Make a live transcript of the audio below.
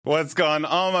What's going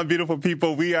on, my beautiful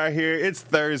people? We are here. It's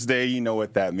Thursday. You know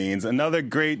what that means. Another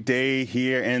great day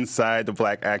here inside the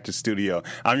Black Actor Studio.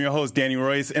 I'm your host, Danny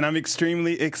Royce, and I'm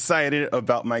extremely excited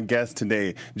about my guest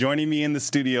today. Joining me in the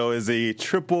studio is a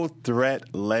triple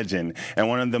threat legend and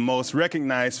one of the most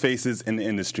recognized faces in the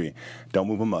industry. Don't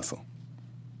move a muscle.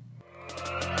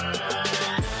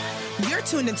 You're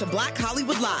tuned into Black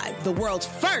Hollywood Live, the world's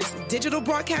first digital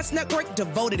broadcast network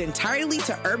devoted entirely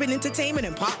to urban entertainment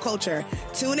and pop culture.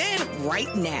 Tune in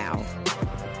right now.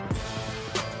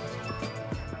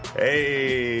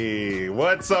 Hey,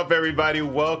 what's up, everybody?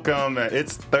 Welcome.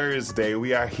 It's Thursday.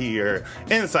 We are here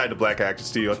inside the Black Actor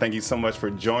Studio. Thank you so much for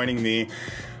joining me.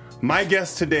 My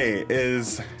guest today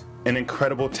is an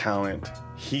incredible talent.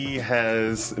 He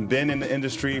has been in the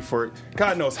industry for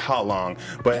God knows how long,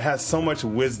 but has so much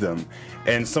wisdom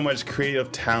and so much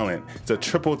creative talent. It's a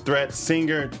triple threat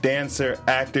singer, dancer,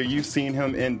 actor. You've seen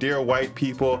him in Dear White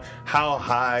People, How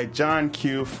High, John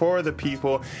Q, For the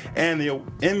People, and the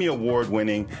Emmy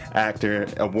Award-winning actor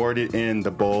awarded in The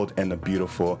Bold and the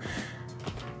Beautiful.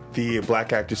 The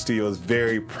Black Actor Studio is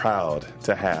very proud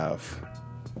to have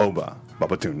Oba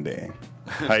Babatunde.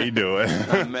 How you doing?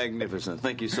 I'm magnificent.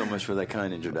 Thank you so much for that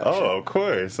kind introduction. Oh, of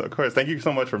course, of course. Thank you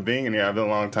so much for being in here. I've been a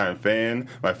long-time fan.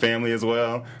 My family as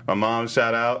well. My mom,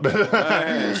 shout out.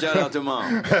 Hey, shout out to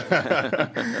Mom.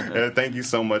 Thank you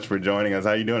so much for joining us.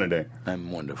 How you doing today?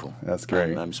 I'm wonderful. That's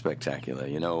great. I'm spectacular.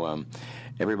 You know,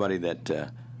 everybody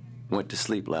that went to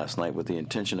sleep last night with the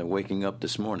intention of waking up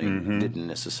this morning didn't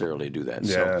necessarily do that.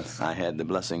 Yes. So I had the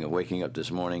blessing of waking up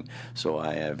this morning, so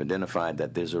I have identified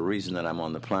that there's a reason that I'm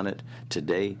on the planet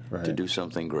today to do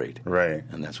something great. Right.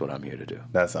 And that's what I'm here to do.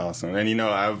 That's awesome. And, you know,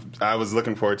 I was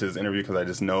looking forward to this interview because I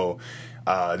just know,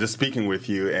 just speaking with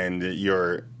you and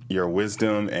your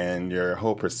wisdom and your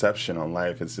whole perception on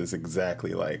life is just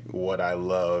exactly like what I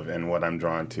love and what I'm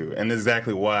drawn to, and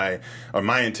exactly why, or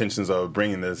my intentions of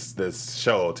bringing this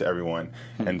show to everyone,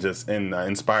 and just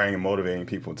inspiring and motivating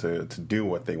people to do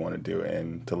what they want to do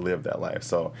and to live that life.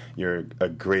 So you're a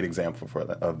great example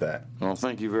of that. Well,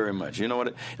 thank you very much. You know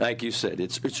what? Like you said,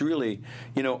 it's really,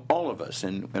 you know, all of us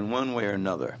in one way or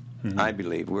another. I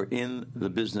believe we're in the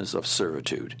business of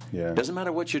servitude. Yeah. Doesn't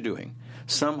matter what you're doing.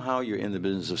 Somehow you're in the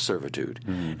business of servitude.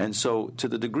 And so to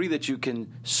the degree that you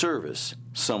can service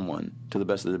someone to the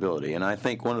best of the ability, and I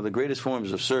think one of the greatest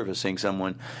forms of servicing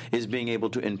someone is being able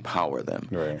to empower them.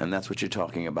 Right. And that's what you're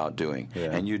talking about doing.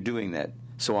 Yeah. And you're doing that.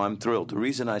 So I'm thrilled. The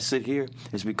reason I sit here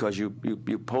is because you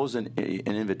posed an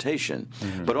invitation,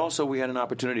 but also we had an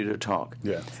opportunity to talk.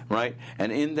 Yes. Right?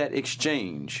 And in that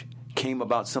exchange came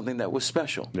about something that was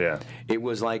special. Yeah. It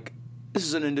was like, this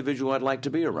is an individual I'd like to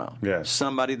be around. Yes.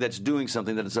 Somebody that's doing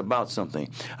something that is about something.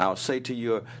 I'll say to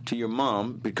your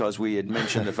mom, because we had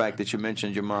mentioned the fact that you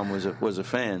mentioned your mom was a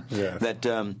fan. Yes. That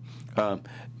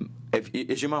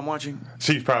is your mom watching?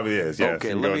 She probably is. Yes.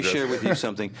 Okay. Let me share with you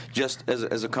something, just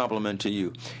as a compliment to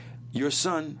you. Your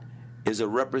son is a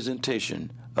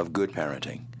representation of good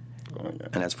parenting. Oh, yeah.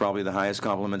 And that's probably the highest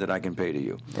compliment that I can pay to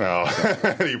you.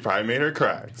 Oh, you probably made her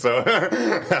cry. So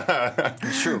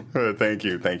It's true. Thank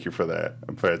you for that.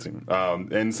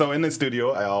 And so in the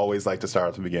studio, I always like to start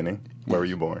at the beginning. Where were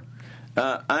you born?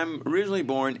 I'm originally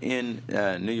born in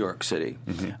New York City,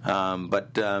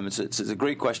 but it's a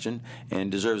great question and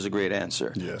deserves a great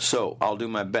answer. Yes. So I'll do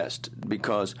my best,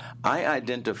 because I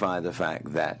identify the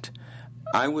fact that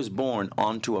I was born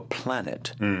onto a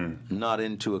planet, not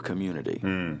into a community.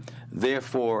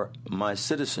 Therefore, my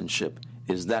citizenship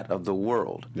is that of the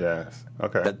world. Yes.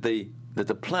 Okay. That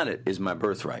the planet is my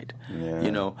birthright. Yeah.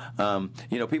 You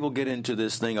know, people get into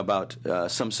this thing about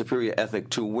some superior ethic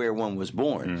to where one was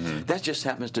born. That just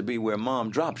happens to be where mom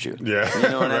dropped you. Yeah. You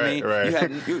know what I Right, mean?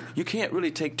 right. You can't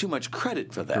really take too much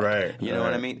credit for that. Right, You know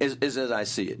what I right. mean? As I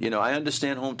see it. You know, I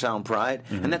understand hometown pride,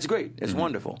 and that's great. It's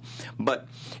wonderful. But,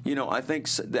 you know, I think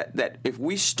that if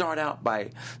we start out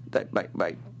by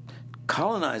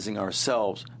colonizing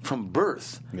ourselves from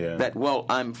birth, that, well,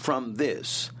 I'm from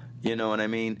this, you know what I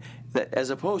mean? That as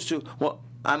opposed to, well,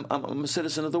 I'm a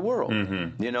citizen of the world,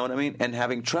 you know what I mean? And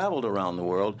having traveled around the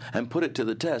world and put it to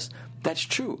the test, that's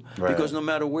true. Right. Because no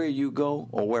matter where you go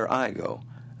or where I go,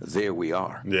 there we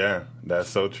are. Yeah, that's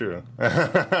so true.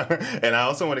 And I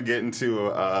also want to get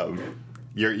into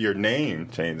your name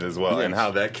change as well, and Yes.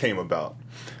 how that came about.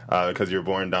 Because you're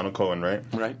born Donald Cohen, right?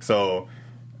 Right. So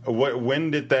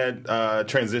when did that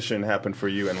transition happen for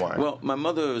you, and why? Well, my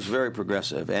mother was very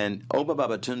progressive, and Oba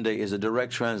Babatunde is a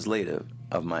direct translative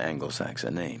of my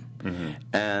Anglo-Saxon name.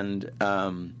 And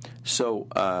so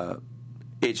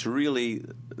it's really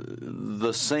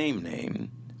the same name,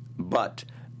 but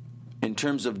in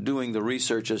terms of doing the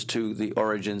research as to the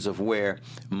origins of where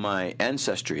my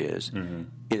ancestry is,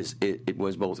 it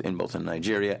was both in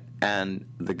Nigeria and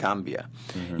the Gambia,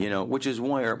 which is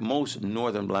where most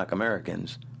northern black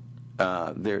Americans,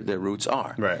 their roots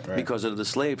are, right. because of the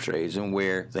slave trades and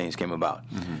where things came about.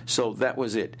 So that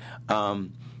was it.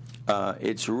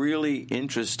 It's really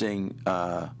interesting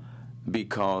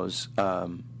because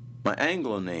my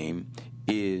Anglo name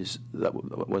is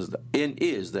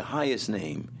the highest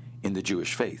name in the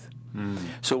Jewish faith.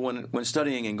 So when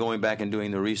studying and going back and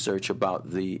doing the research about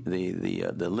the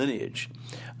lineage,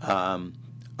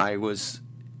 I was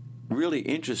really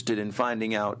interested in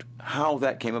finding out how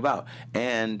that came about,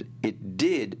 and it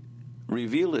did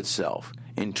reveal itself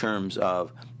in terms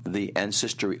of the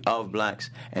ancestry of blacks,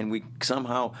 and we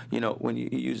somehow, when you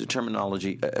use the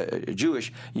terminology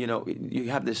Jewish, you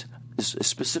have this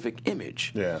specific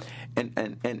image,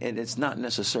 and it's not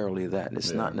necessarily that.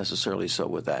 It's not necessarily so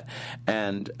with that.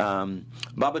 And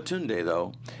Babatunde,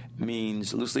 though,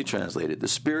 means, loosely translated, the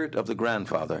spirit of the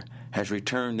grandfather has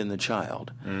returned in the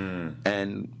child.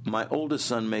 And my oldest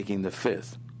son, making the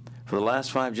fifth, for the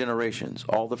last 5 generations,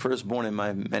 all the firstborn in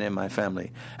my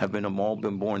family have all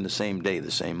been born the same day,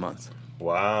 the same month.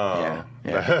 Wow.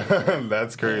 Yeah.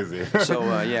 That's crazy. So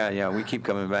we keep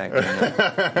coming back.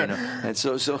 And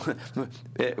so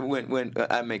when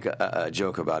I make a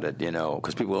joke about it,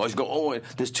 because people always go, oh,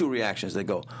 there's 2 reactions. They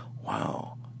go,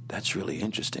 wow, that's really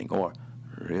interesting, or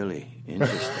really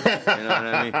interesting. You know what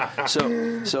I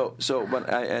mean?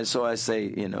 So I say,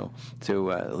 to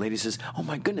the lady says, oh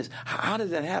my goodness, how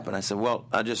did that happen? I said, well,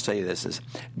 I'll just tell you this: is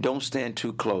don't stand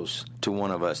too close to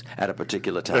one of us at a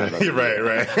particular time.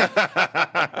 Right.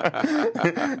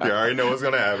 You already know what's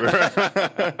going to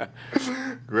happen.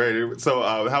 Great. So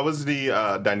how was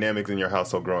the dynamics in your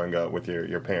household growing up with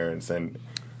your parents? And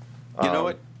you know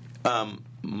what?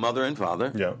 Mother and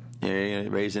father. Yeah.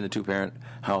 Raised in a 2-parent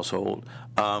household.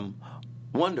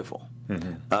 Wonderful.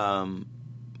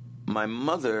 My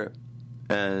mother,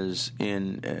 as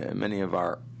in many of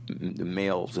our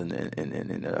males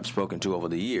and I've spoken to over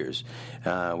the years,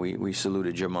 we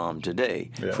saluted your mom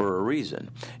today for a reason.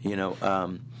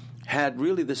 Had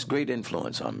really this great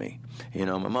influence on me.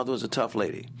 My mother was a tough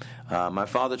lady. My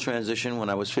father transitioned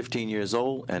when I was 15 years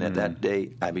old, and at that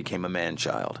day, I became a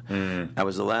man-child. I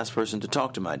was the last person to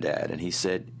talk to my dad, and he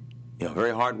said,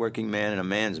 very hardworking man and a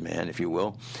man's man, if you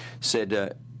will,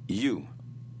 said, you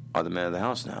are the man of the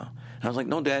house now. And I was like,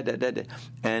 no, Dad.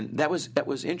 And that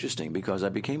was interesting, because I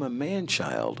became a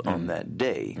man-child on that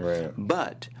day. Right.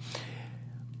 But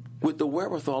with the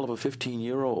wherewithal of a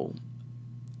 15-year-old,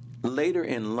 later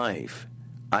in life,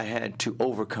 I had to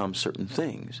overcome certain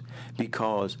things,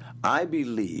 because I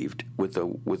believed, with the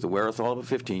wherewithal of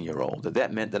a 15-year-old,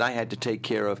 that meant that I had to take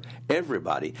care of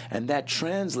everybody, and that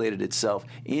translated itself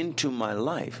into my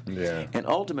life. Yeah. And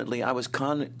ultimately, I was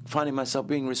finding myself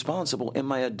being responsible in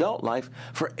my adult life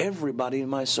for everybody in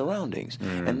my surroundings,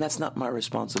 and that's not my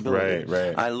responsibility.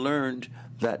 Right. I learned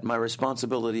that my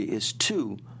responsibility is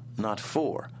to, not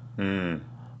for.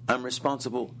 I'm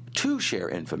responsible to share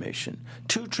information,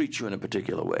 to treat you in a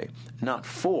particular way, not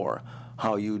for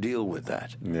how you deal with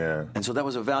that. Yeah. And so that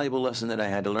was a valuable lesson that I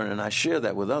had to learn, and I share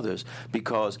that with others,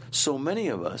 because so many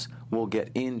of us will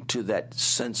get into that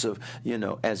sense of,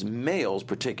 as males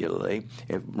particularly,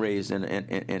 if raised in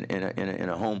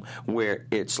a home where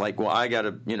it's like, well, I got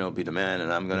to, be the man,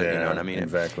 and I'm going to, you know what I mean?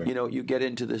 Exactly. You get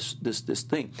into this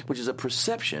thing, which is a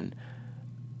perception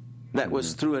that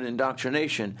was through an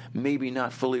indoctrination, maybe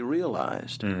not fully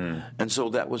realized. And so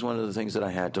that was one of the things that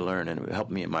I had to learn, and it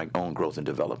helped me in my own growth and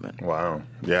development. Wow.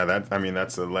 Yeah,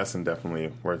 that's a lesson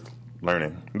definitely worth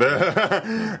learning.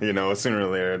 Sooner or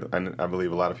later, and I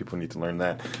believe a lot of people need to learn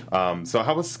that. So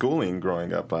how was schooling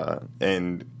growing up?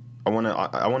 And I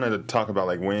wanted to talk about,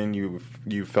 like, when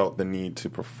you felt the need to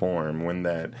perform, when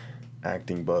that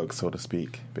acting bug, so to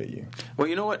speak, bit you. Well,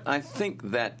 you know what? I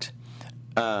think that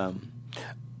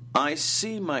I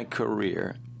see my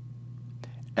career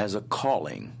as a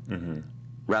calling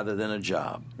rather than a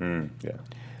job. Yeah.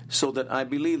 So that I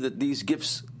believe that these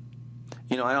gifts,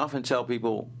 I often tell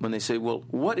people when they say, well,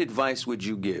 what advice would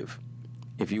you give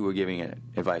if you were giving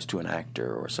advice to an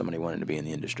actor or somebody wanting to be in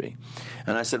the industry?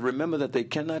 And I said, remember that they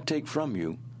cannot take from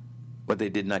you what they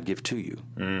did not give to you.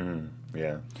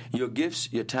 Yeah. Your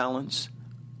gifts, your talents,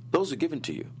 those are given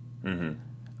to you.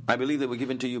 I believe they were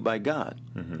given to you by God.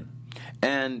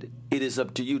 And it is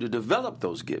up to you to develop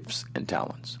those gifts and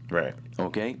talents. Right.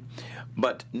 Okay?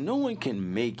 But no one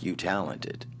can make you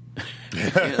talented.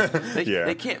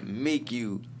 They can't make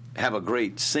you have a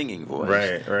great singing voice.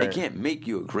 Right. They can't make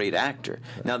you a great actor.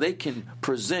 Now, they can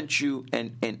present you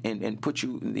and put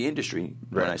you in the industry.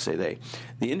 When I say they,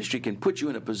 the industry can put you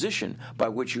in a position by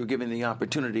which you're given the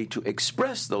opportunity to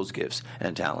express those gifts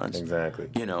and talents. Exactly.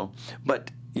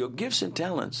 But your gifts and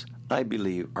talents, I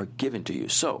believe, are given to you.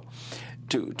 So,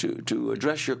 to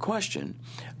address your question,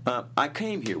 I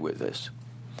came here with this,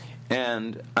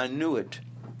 and I knew it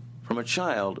from a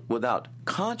child without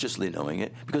consciously knowing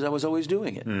it because I was always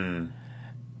doing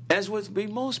it. As with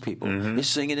most people. You're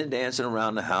singing and dancing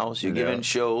around the house, you're giving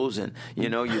shows, and you're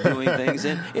doing things,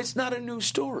 and it's not a new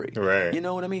story. Right. You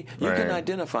know what I mean? You can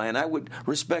identify, and I would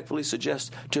respectfully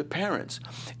suggest to parents,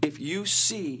 if you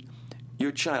see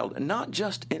your child, not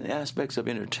just in aspects of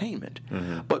entertainment,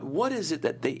 but what is it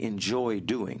that they enjoy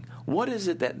doing? What is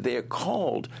it that they're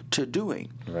called to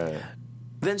doing? Right.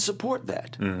 Then support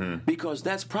that, because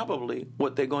that's probably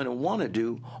what they're going to want to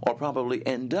do or probably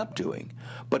end up doing.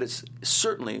 But it's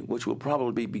certainly which will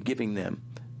probably be giving them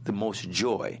the most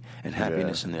joy and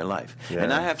happiness in their life. Yeah.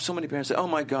 And I have so many parents say, "Oh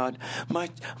my God,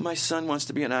 my son wants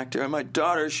to be an actor, and my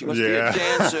daughter, she wants to be a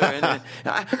dancer." And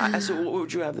I said, well, "What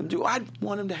would you have them do?" I'd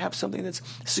want them to have something that's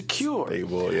secure.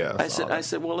 Stable, yeah. I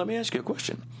said, "Well, let me ask you a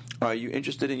question. Are you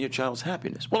interested in your child's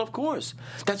happiness?" "Well, of course.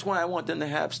 That's why I want them to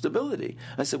have stability."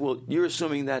 I said, "Well, you're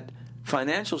assuming that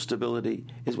financial stability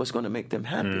is what's going to make them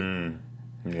happy.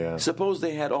 Yeah. Suppose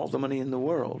they had all the money in the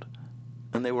world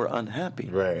and they were unhappy.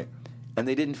 Right. And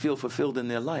they didn't feel fulfilled in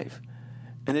their life.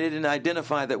 And they didn't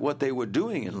identify that what they were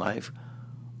doing in life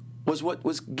was what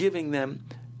was giving them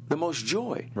the most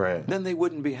joy. Right. Then they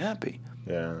wouldn't be happy.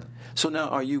 Yeah. So now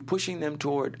are you pushing them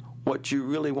toward what you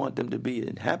really want them to be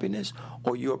in happiness,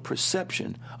 or your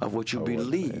perception of what you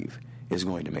believe is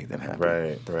going to make them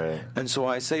happy? Right. And so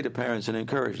I say to parents and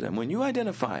encourage them, when you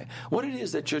identify what it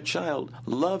is that your child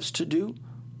loves to do,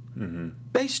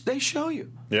 they show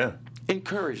you. Yeah.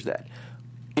 Encourage that.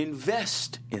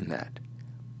 Invest in that.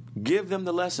 Give them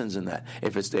the lessons in that.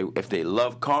 If they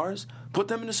love cars, put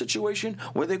them in a situation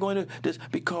where they're going to,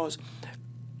 because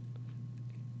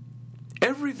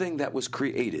everything that was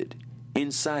created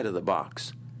inside of the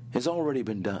box has already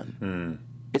been done.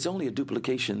 It's only a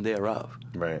duplication thereof.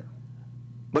 Right.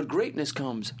 But greatness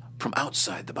comes from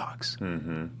outside the box.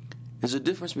 There's a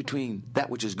difference between that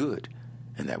which is good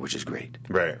and that which is great.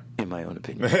 Right. In my own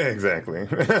opinion. Exactly.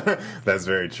 That's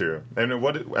very true. And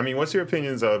what's your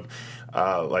opinions of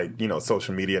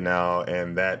social media now,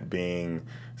 and that being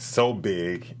so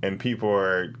big, and people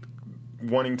are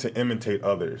wanting to imitate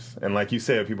others? And like you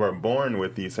said, people are born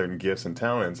with these certain gifts and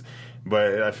talents,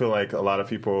 but I feel like a lot of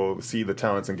people see the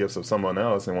talents and gifts of someone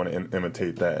else and want to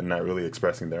imitate that, and not really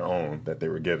expressing their own that they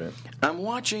were given. I'm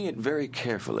watching it very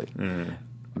carefully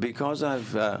because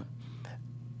I've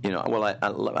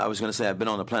I was going to say I've been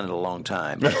on the planet a long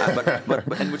time, but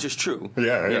which is true.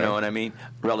 Yeah. You know what I mean,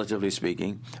 relatively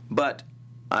speaking. But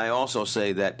I also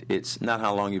say that it's not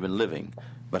how long you've been living,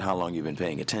 but how long you've been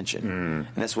paying attention. And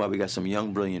that's why we got some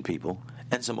young, brilliant people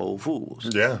and some old fools.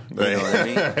 Yeah. You know what I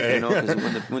mean?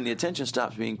 'Cause when the attention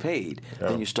stops being paid,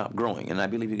 then you stop growing. And I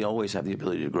believe you always have the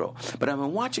ability to grow. But I've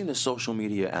been watching the social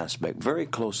media aspect very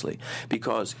closely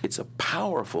because it's a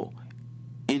powerful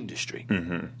industry.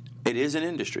 It is an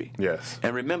industry. Yes.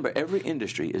 And remember, every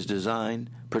industry is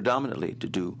designed predominantly to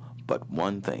do but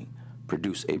one thing: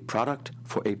 produce a product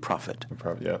for a profit.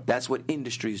 That's what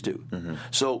industries do.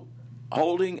 So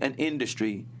holding an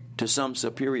industry to some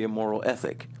superior moral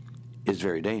ethic is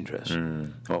very dangerous.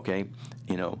 Okay?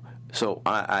 So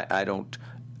I don't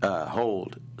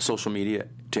hold social media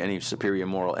to any superior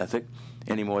moral ethic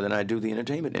any more than I do the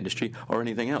entertainment industry or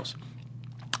anything else.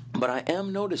 But I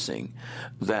am noticing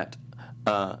that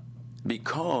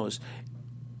because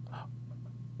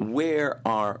where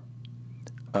our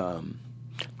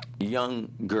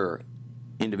younger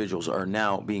individuals are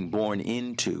now being born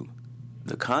into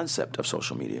the concept of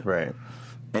social media, right?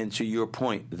 And to your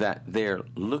point, that they're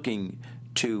looking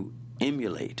to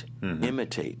emulate,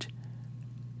 imitate,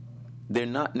 they're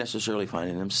not necessarily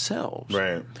finding themselves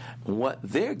what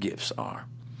their gifts are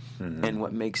and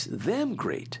what makes them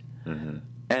great.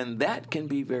 And that can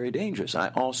be very dangerous. I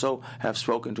also have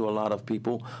spoken to a lot of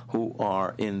people who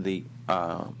are in the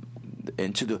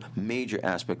into the major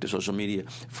aspect of social media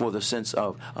for the sense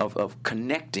of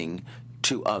connecting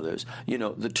to others.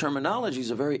 The terminologies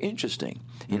are very interesting.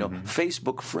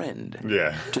 Facebook friend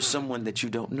to someone that you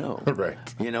don't know. Right.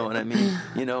 You know what I mean?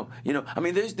 I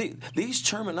mean, there's these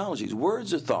terminologies.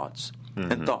 Words are thoughts,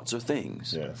 and thoughts are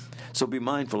things. Yes. So be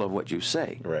mindful of what you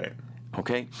say. Right.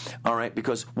 Okay? All right?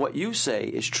 Because what you say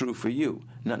is true for you,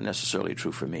 not necessarily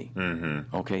true for me.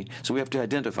 Okay? So we have to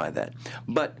identify that.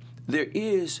 But there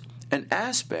is an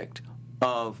aspect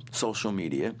of social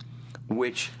media,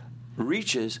 which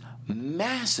reaches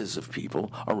masses of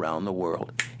people around the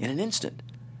world in an instant.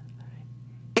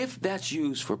 If that's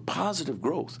used for positive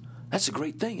growth, that's a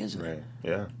great thing, isn't it? Right.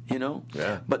 Yeah. You know?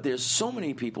 Yeah. But there's so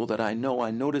many people that I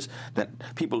notice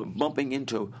that people are bumping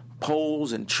into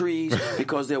poles and trees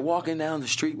because they're walking down the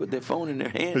street with their phone in their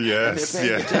hand. Yes. And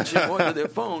they're paying attention more to their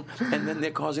phone, and then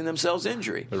they're causing themselves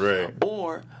injury. Right.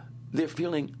 Or they're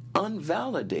feeling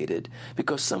unvalidated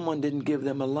because someone didn't give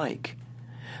them a like.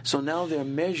 So now they're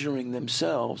measuring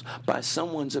themselves by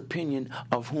someone's opinion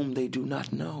of whom they do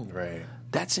not know. Right.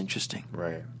 That's interesting.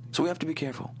 Right. So we have to be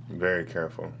careful. Very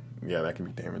careful. Yeah, that can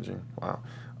be damaging. Wow.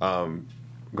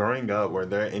 Growing up, were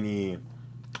there any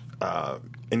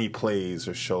plays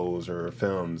or shows or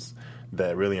films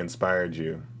that really inspired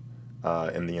you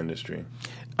in the industry?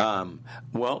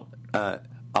 Well,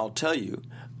 I'll tell you,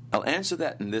 I'll answer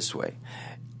that in this way.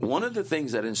 One of the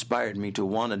things that inspired me to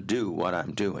want to do what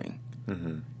I'm doing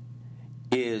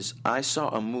is I saw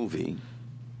a movie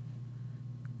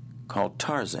called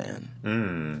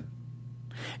Tarzan.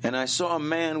 And I saw a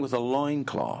man with a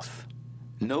loincloth,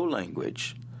 no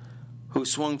language, who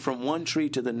swung from one tree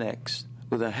to the next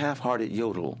with a half-hearted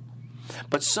yodel.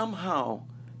 But somehow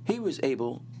he was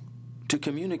able to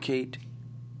communicate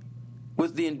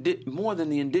with more than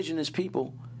the indigenous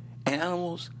people,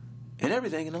 animals, and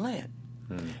everything in the land.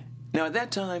 Now, at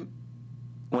that time,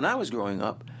 when I was growing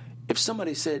up, if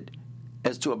somebody said,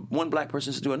 as to one black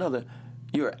person to another,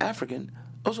 "You're African,"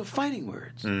 those were fighting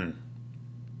words.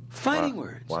 Fighting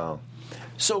words. Wow.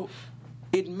 So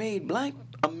it made black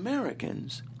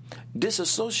Americans want to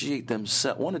disassociate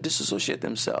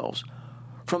themselves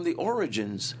from the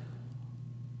origins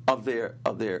of their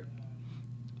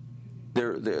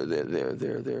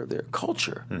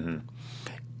culture.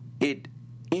 It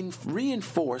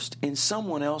reinforced in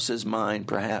someone else's mind,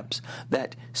 perhaps,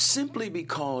 that simply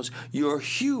because your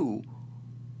hue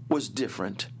was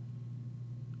different,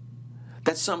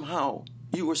 that somehow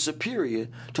you were superior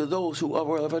to those who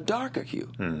were of a darker hue.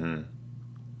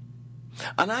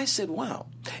 And I said, wow,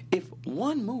 if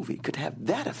one movie could have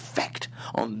that effect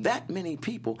on that many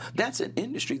people, that's an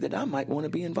industry that I might want to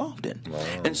be involved in. Wow.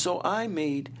 And so I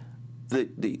made the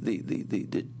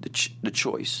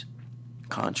choice,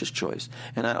 conscious choice.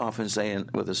 And I often say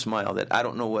with a smile that I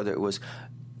don't know whether it was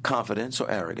confidence or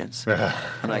arrogance.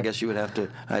 And I guess you would have to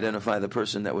identify the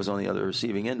person that was on the other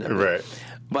receiving end of it. Right.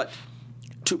 But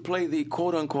to play the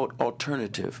quote-unquote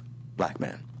alternative black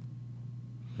man.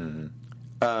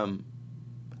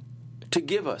 To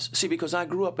give us, because I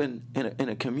grew up in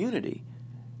a community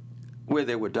where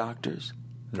there were doctors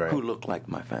who looked like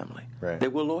my family. Right. There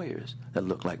were lawyers that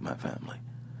looked like my family.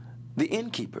 The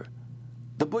innkeeper,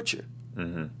 the butcher,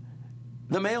 the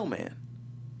mailman.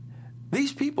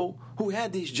 These people who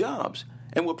had these jobs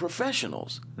and were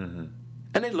professionals, and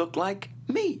they looked like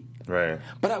me. Right.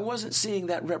 But I wasn't seeing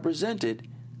that represented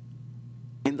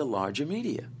in the larger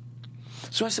media.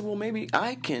 So I said, well, maybe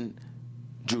I can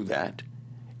do that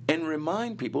and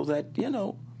remind people that,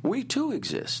 we too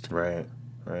exist. Right,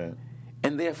 right.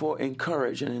 And therefore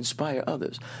encourage and inspire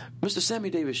others. Mr. Sammy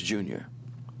Davis Jr.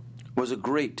 was a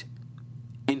great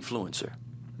influencer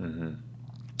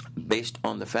based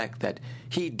on the fact that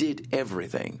he did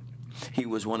everything. He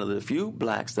was one of the few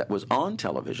blacks that was on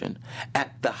television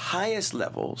at the highest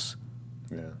levels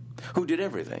who did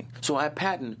everything. So I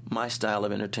patterned my style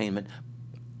of entertainment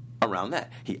around that.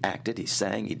 He acted, he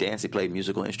sang, he danced, he played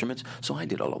musical instruments. So I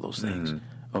did all of those things.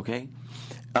 Okay?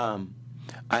 I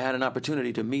had an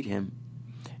opportunity to meet him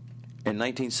in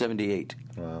 1978.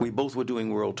 Wow. We both were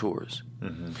doing world tours.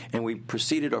 And we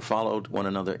proceeded or followed one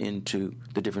another into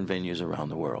the different venues around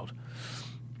the world.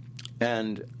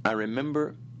 And I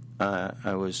remember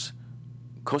I was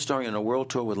co-starring in a world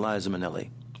tour with Liza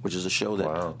Minnelli, which is a show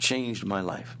that changed my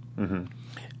life.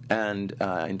 And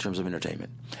in terms of entertainment.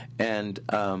 And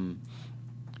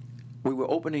we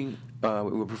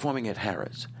were performing at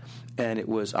Harrods, and it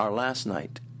was our last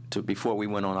night before we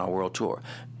went on our world tour.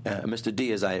 Mr.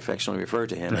 D, as I affectionately refer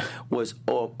to him, was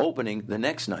opening the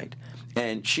next night,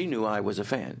 and she knew I was a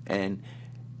fan. And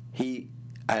it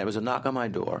was a knock on my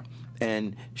door,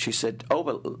 and she said,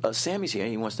 but Sammy's here,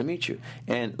 and he wants to meet you.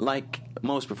 And like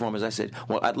most performers, I said,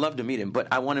 well, I'd love to meet him, but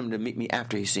I want him to meet me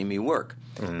after he's seen me work.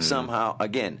 Somehow,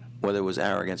 again, whether it was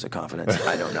arrogance or confidence,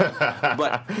 I don't know.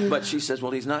 But she says,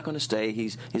 well, he's not going to stay.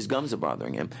 His gums are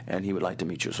bothering him, and he would like to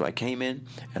meet you. So I came in,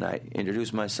 and I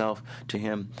introduced myself to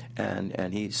him,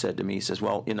 and he said to me, he says,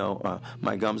 well,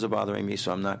 my gums are bothering me,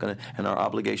 so I'm not going to, and our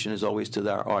obligation is always to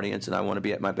our audience, and I want to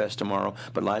be at my best tomorrow,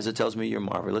 but Liza tells me you're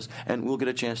marvelous, and we'll get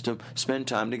a chance to spend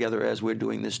time together as we're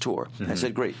doing this tour. I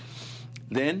said, great.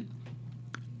 Then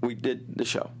we did the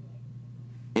show.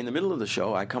 In the middle of the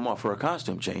show, I come off for a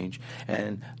costume change,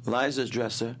 and Liza's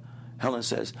dresser, Helen,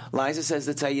 says, "Liza says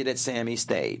to tell you that Sammy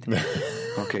stayed."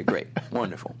 Okay, great.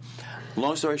 Wonderful.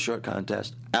 Long story short,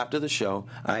 contest. After the show,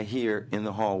 I hear in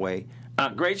the hallway,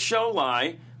 "Great show,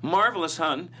 Li. Marvelous,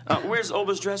 hun. Where's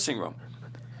Oba's dressing room?"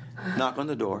 Knock on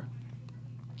the door.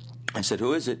 I said,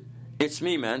 "Who is it?" "It's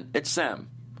me, man. It's Sam."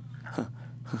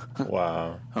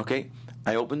 Wow. Okay.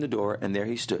 I opened the door, and there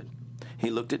he stood. He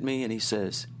looked at me, and he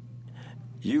says,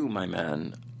 "You, my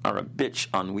man, are a bitch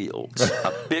on wheels.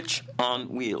 A bitch on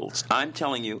wheels. I'm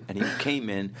telling you." And he came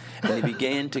in, and he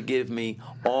began to give me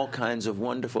all kinds of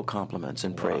wonderful compliments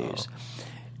and praise.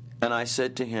 And I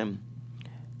said to him,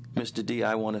 "Mr. D,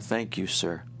 I want to thank you,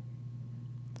 sir,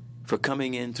 for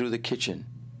coming in through the kitchen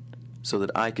so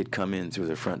that I could come in through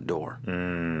the front door."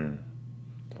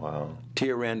 Wow.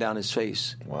 Tear ran down his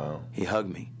face. Wow. He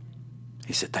hugged me.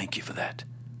 He said, "Thank you for that."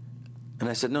 And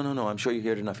I said, No, I'm sure you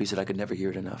hear it enough." He said, "I could never hear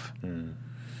it enough."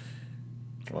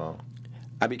 Wow.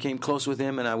 I became close with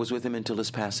him, and I was with him until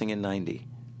his passing in 90.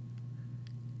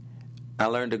 I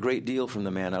learned a great deal from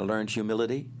the man. I learned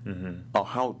humility, or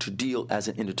how to deal as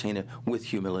an entertainer with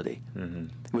humility. He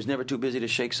was never too busy to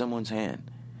shake someone's hand.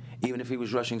 Even if he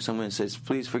was rushing someone and says,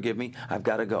 "Please forgive me, I've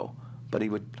got to go." But he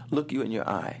would look you in your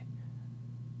eye.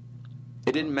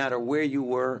 It didn't matter where you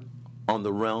were on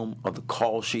the realm of the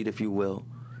call sheet, if you will.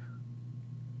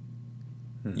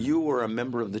 You were a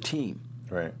member of the team.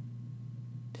 Right.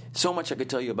 So much I could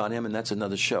tell you about him, and that's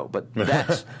another show. But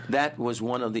that was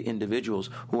one of the individuals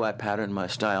who I patterned my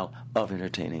style of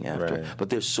entertaining after. Right. But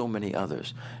there's so many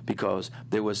others, because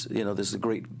there was, there's the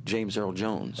great James Earl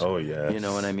Jones. Oh, yes. You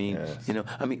know what I mean? Yes.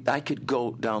 I could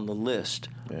go down the list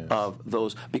of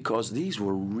those, because these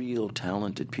were real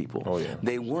talented people. Oh, yeah.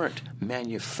 They weren't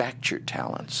manufactured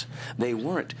talents. They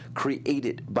weren't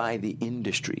created by the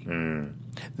industry.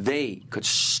 They could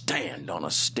stand on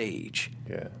a stage.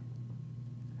 Yeah.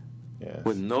 Yes.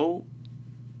 With no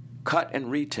cut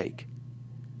and retake.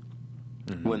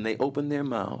 When they opened their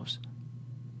mouths.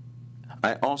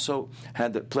 I also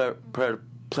had the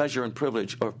pleasure and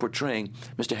privilege of portraying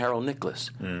Mr. Harold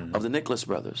Nicholas of the Nicholas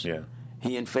Brothers. Yeah.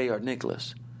 He and Fayard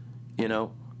Nicholas,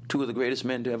 two of the greatest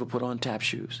men to ever put on tap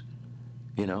shoes,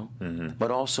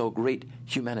 but also great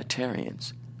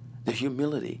humanitarians. The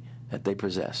humility that they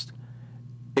possessed.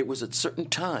 It was a certain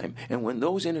time, and when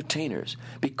those entertainers,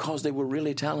 because they were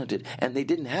really talented and they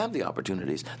didn't have the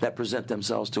opportunities that present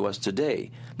themselves to us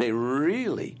today, they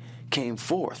really came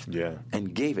forth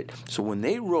and gave it. So when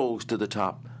they rose to the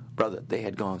top, brother, they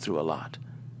had gone through a lot.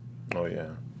 Oh,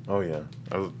 yeah. Oh, yeah.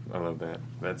 I love that.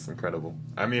 That's incredible.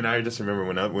 I mean, I just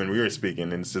remember when we were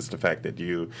speaking, and it's just the fact that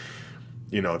you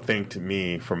thanked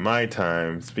me for my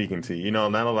time speaking to you.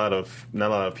 Not a lot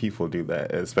of people do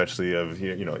that, especially of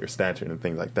your stature and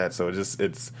things like that. So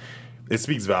it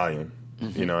speaks volume,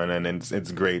 and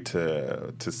it's great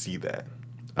to see that.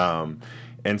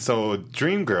 And so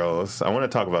Dreamgirls, I want to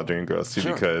talk about Dreamgirls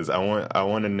too, because I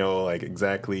want to know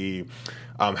exactly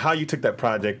how you took that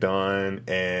project on,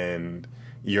 and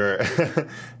your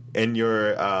and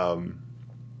your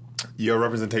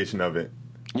representation of it.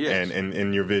 Yes.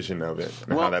 And your vision of it,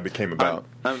 and how that became about.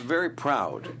 I'm very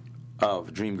proud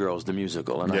of Dreamgirls, the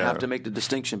musical, and I have to make the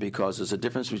distinction, because there's a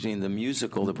difference between the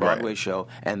musical, the Broadway show,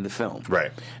 and the film.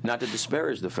 Right. Not to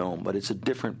disparage the film, but it's a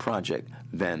different project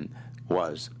than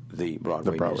was the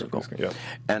Broadway musical. Yeah.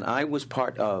 And I was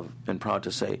part of, and proud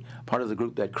to say, part of the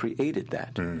group that created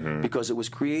that, because it was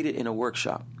created in a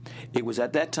workshop. It was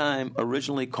at that time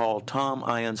originally called Tom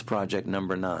Ion's Project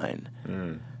Number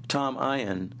 9. Tom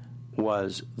Ion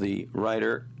was the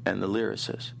writer and the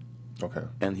lyricist. Okay.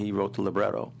 And he wrote the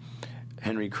libretto.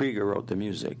 Henry Krieger wrote the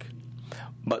music.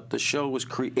 But the show was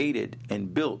created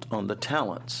and built on the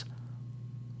talents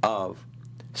of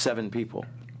 7 people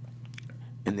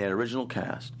in that original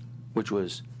cast, which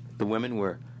was, the women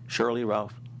were Shirley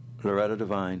Ralph, Loretta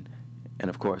Devine, and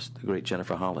of course the great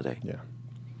Jennifer Holliday. Yeah.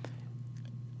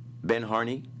 Ben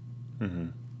Harney,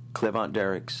 Clevant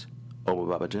Derricks,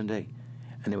 Oba Babatunde,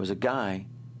 and there was a guy,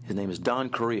 his name is Don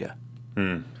Correa,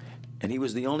 and he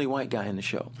was the only white guy in the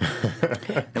show.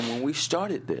 And when we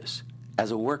started this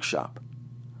as a workshop,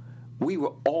 we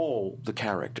were all the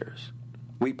characters.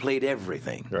 We played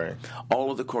everything. Right.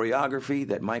 All of the choreography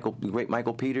that the great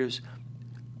Michael Peters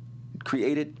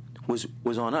created was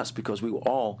on us, because we were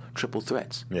all triple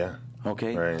threats. Yeah.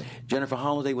 Okay? Right. Jennifer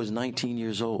Holliday was 19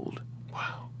 years old.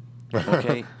 Wow.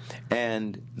 Okay?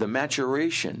 And the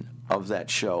maturation of that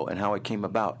show and how it came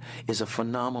about is a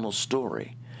phenomenal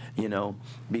story,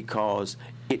 because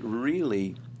it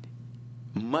really,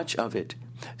 much of it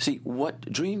See, what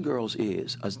Dreamgirls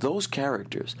is those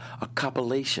characters are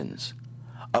compilations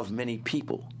of many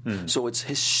people. So it's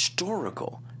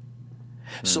historical.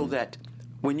 So that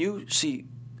when you see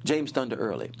James Thunder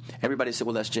Early, everybody said,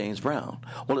 well, that's James Brown.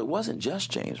 Well, it wasn't just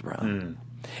James Brown.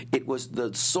 It was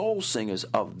the soul singers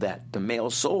of the male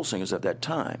soul singers of that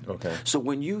time. Okay. So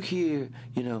when you hear,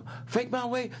 Fake My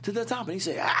Way to the Top, and he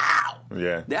say, ow!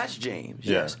 Yeah. That's James,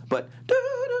 Yeah. yes. But,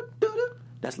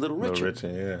 that's Little Richard.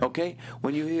 Yeah. Okay?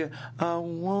 When you hear, I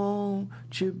want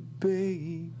you,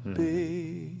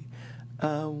 baby,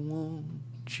 I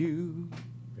want you.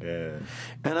 Yeah.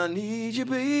 And I need you,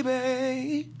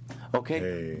 baby. Okay?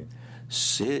 Hey.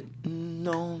 Sitting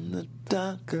on the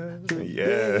dock of the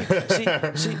Yeah. bay.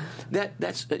 See,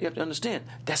 that's you have to understand.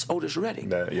 That's Otis Redding.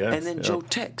 Yes, and then Joe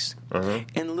Tex.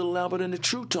 And Little Albert and the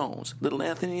True Tones, Little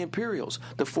Anthony Imperials,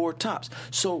 the Four Tops.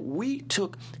 So we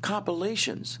took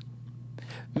compilations.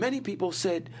 Many people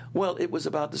said, well, it was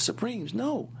about the Supremes.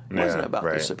 No, it wasn't about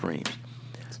the Supremes.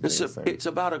 It's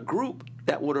about a group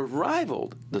that would have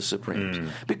rivaled the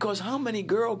Supremes. Because how many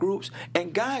girl groups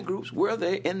and guy groups were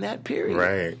there in that period?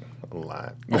 Right. A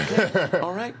lot. Okay.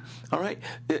 All right.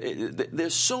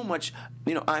 There's so much.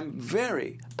 I'm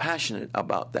very passionate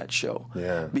about that show.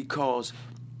 Yeah. Because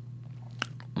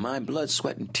my blood,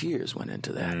 sweat, and tears went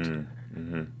into that.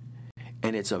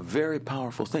 And it's a very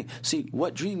powerful thing. See,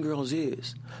 what Dreamgirls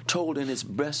is, told in its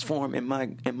best form, in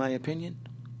my opinion,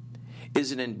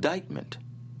 is an indictment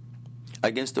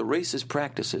against the racist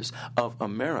practices of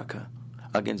America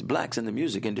against blacks in the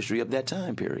music industry of that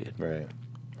time period. Right.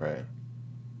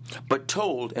 But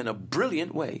told in a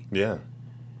brilliant way. Yeah,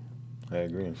 I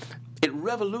agree. It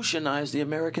revolutionized the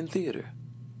American theater.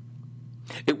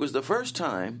 It was the first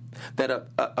time that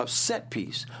a set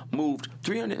piece moved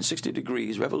 360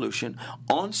 degrees revolution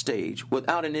on stage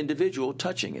without an individual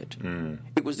touching it.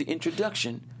 It was the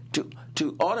introduction to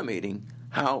automating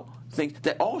how things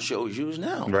that all shows use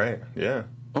now. Right, yeah.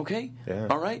 Okay? Yeah.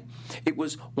 All right? It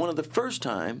was one of the first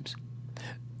times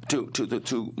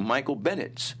to Michael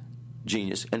Bennett's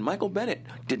genius. And Michael Bennett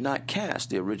did not cast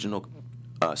the original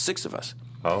six of us.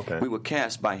 Oh, okay. We were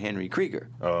cast by Henry Krieger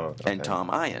and Tom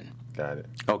Ian. Got it.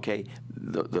 Okay,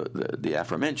 the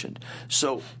aforementioned.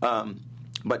 So,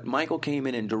 but Michael came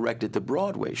in and directed the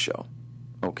Broadway show.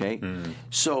 Okay,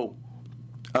 so,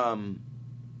 and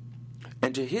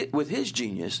with his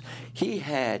genius, he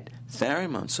had Thierry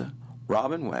Munzer,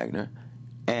 Robin Wagner,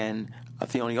 and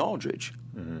Theone Aldridge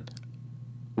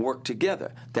work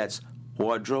together. That's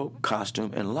wardrobe,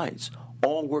 costume, and lights.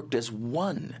 All worked as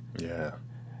one. Yeah.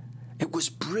 It was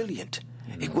brilliant.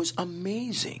 It was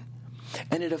amazing.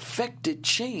 And it affected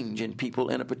change in people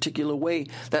in a particular way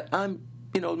that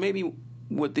maybe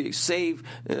with the Save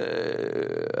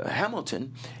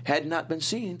Hamilton had not been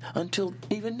seen until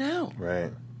even now.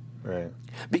 Right.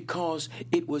 Because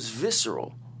it was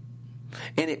visceral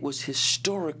and it was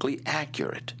historically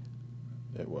accurate.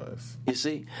 It was. You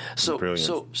see? So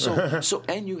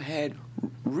and you had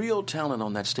real talent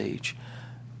on that stage.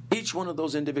 Each one of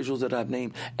those individuals that I've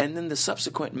named, and then the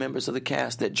subsequent members of the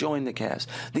cast that joined the cast,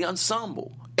 the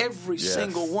ensemble, every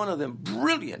single one of them,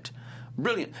 brilliant,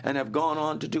 and have gone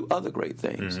on to do other great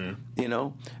things.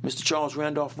 Mr. Charles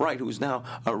Randolph Wright, who's now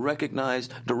a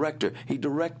recognized director, he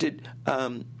directed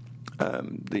the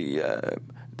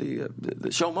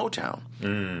show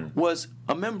Motown, was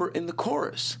a member in the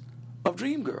chorus of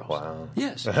Dreamgirls. Wow.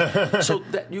 Yes. So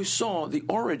that you saw the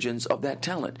origins of that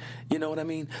talent. You know what I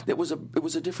mean? It was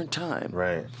a different time.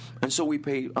 Right. And so we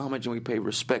pay homage and we pay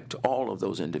respect to all of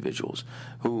those individuals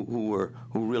who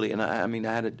really, and I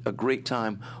had a great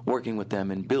time working with them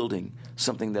and building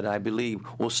something that I believe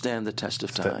will stand the test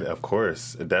of time. Of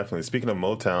course, definitely. Speaking of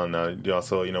Motown, you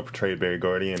also portrayed Berry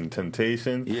Gordy in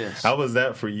Temptation. Yes. How was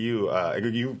that for you?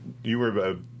 You were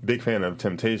a big fan of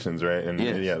Temptations, right? And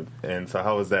yes. And so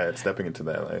how was that stepping into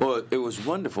that life? Well, it was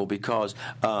wonderful because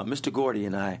Mr. Gordy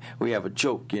and I, we have a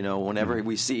joke. Whenever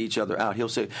we see each other out, he'll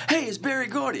say, "Hey, it's Berry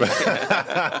Gordy."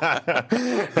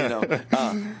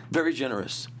 Very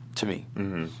generous to me.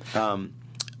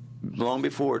 Long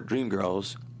before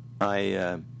Dreamgirls,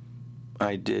 I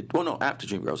did, after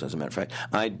Dreamgirls, as a matter of fact,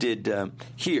 I did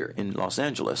here in Los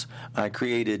Angeles, I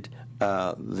created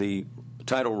the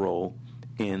title role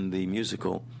in the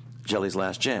musical Jelly's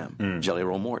Last Jam, Jelly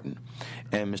Roll Morton.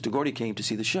 And Mr. Gordy came to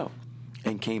see the show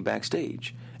and came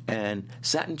backstage and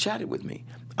sat and chatted with me.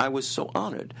 I was so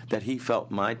honored that he felt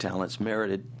my talents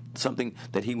merited something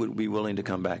that he would be willing to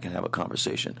come back and have a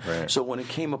conversation. Right. So when it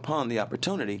came upon the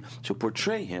opportunity to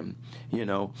portray him, he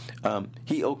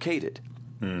okayed it.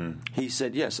 He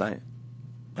said, yes,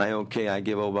 I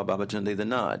give Babatunde the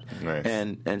nod. Nice.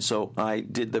 And so I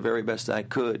did the very best I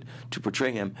could to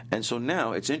portray him. And so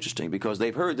now it's interesting because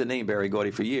they've heard the name Berry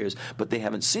Gordy for years, but they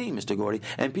haven't seen Mr. Gordy.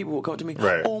 And people will come to me,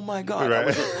 oh my God.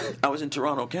 Right. I was in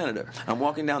Toronto, Canada. I'm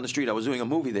walking down the street. I was doing a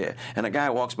movie there. And a guy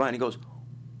walks by and he goes,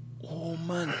 oh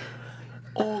man.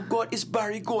 Oh, God, it's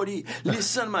Berry Gordy.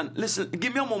 Listen, man. Listen,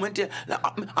 give me a moment here.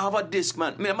 I have a disc,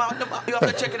 man. You have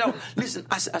to check it out. Listen,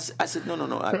 I said,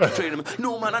 no. I betrayed him.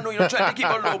 No, man, I know you're trying to keep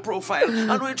a low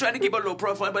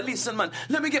profile. But listen, man,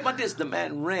 let me get my disc. The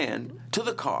man ran to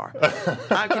the car.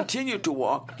 I continued to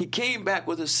walk. He came back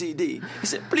with a CD. He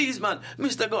said, please, man,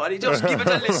 Mr. Gordy, just give it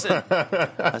a listen.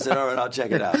 I said, all right, I'll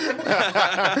check it out.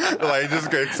 Like,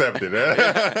 just accept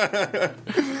it.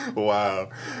 Wow.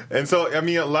 And so, I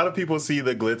mean, a lot of people see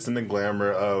the glitz and the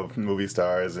glamour of movie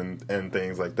stars and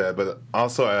things like that, but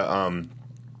also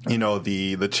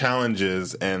the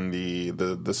challenges and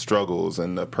the struggles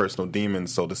and the personal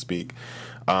demons, so to speak,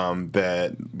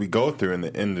 that we go through in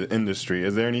the industry.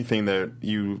 Is there anything that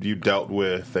you dealt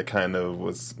with that kind of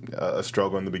was a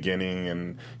struggle in the beginning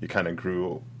and you kind of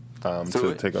grew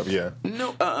to take up? Yeah.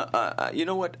 No, you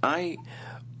know what? I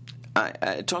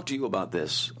talked to you about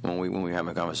this when we were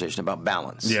having a conversation about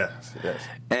balance. Yes.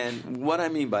 And what I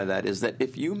mean by that is that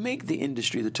if you make the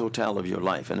industry the total of your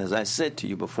life, and as I said to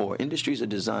you before, industries are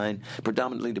designed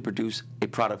predominantly to produce a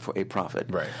product for a profit.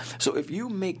 Right. So if you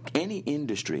make any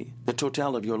industry the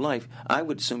total of your life, I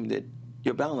would assume that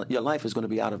your life is going to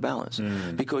be out of balance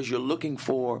because you're looking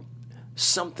for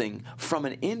something from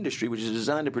an industry which is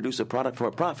designed to produce a product for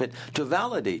a profit to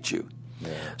validate you.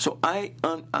 Yeah. So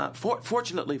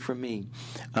fortunately for me,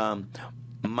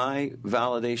 my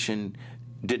validation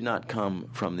did not come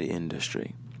from the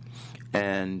industry,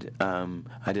 and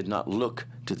I did not look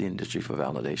to the industry for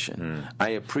validation. I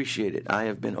appreciate it. I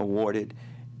have been awarded,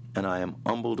 and I am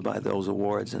humbled by those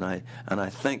awards, and I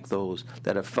thank those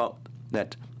that have felt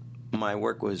that my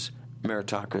work was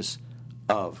meritocratic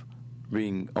of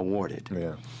being awarded.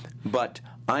 Yeah. But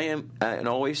I am, and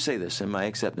I always say this in my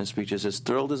acceptance speeches, as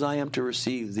thrilled as I am to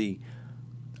receive the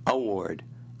award,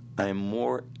 I am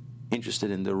more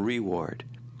interested in the reward.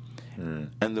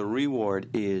 And the reward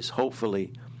is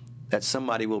hopefully that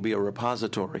somebody will be a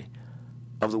repository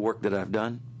of the work that I've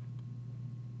done,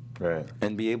 right,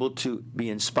 and be able to be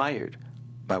inspired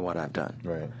by what I've done.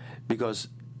 Right. Because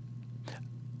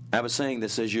I have a saying that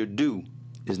says your do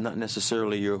is not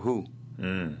necessarily your who.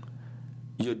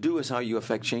 Your do is how you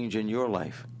affect change in your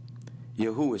life.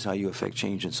 Your who is how you affect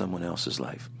change in someone else's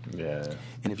life. Yeah.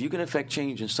 And if you can affect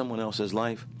change in someone else's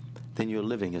life, then your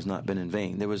living has not been in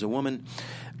vain. There was a woman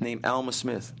named Alma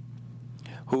Smith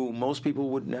who most people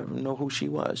would never know who she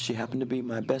was. She happened to be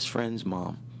my best friend's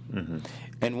mom.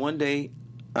 And one day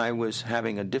I was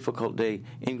having a difficult day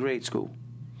in grade school.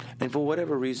 And for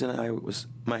whatever reason,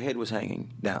 my head was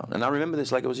hanging down. And I remember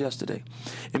this like it was yesterday.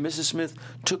 And Mrs. Smith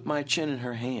took my chin in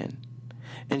her hand,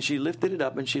 and she lifted it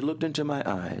up, and she looked into my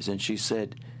eyes, and she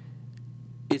said,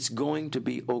 "It's going to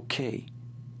be okay.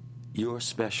 You're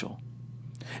special."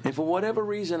 And for whatever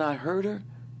reason, I heard her,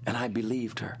 and I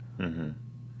believed her. And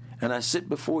I sit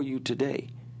before you today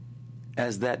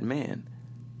as that man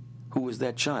who was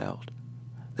that child,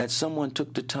 that someone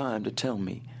took the time to tell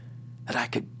me that I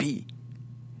could be.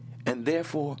 And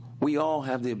therefore, we all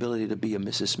have the ability to be a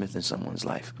Mrs. Smith in someone's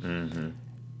life.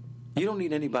 You don't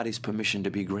need anybody's permission to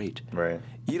be great. Right.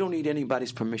 You don't need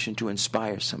anybody's permission to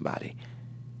inspire somebody.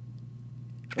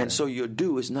 And so your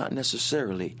do is not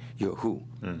necessarily your who.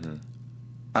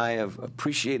 I have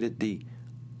appreciated the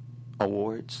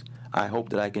awards. I hope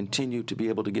that I continue to be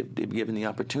able to be given the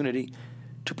opportunity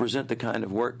to present the kind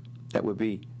of work that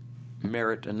would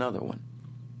merit another one.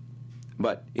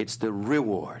 But it's the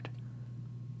reward.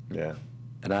 Yeah.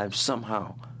 And I've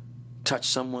somehow touched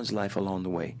someone's life along the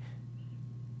way,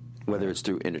 whether it's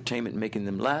through entertainment, making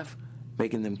them laugh,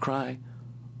 making them cry.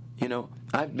 You know,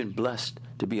 I've been blessed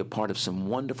to be a part of some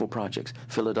wonderful projects.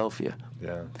 Philadelphia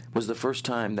was the first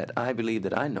time that I believe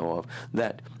that I know of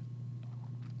that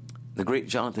the great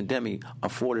Jonathan Demme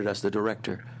afforded us the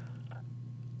director,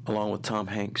 along with Tom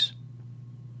Hanks,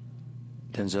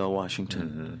 Denzel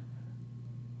Washington,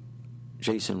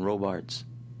 Jason Robards,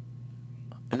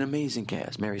 an amazing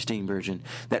cast, Mary Steenburgen,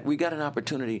 that we got an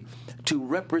opportunity to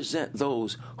represent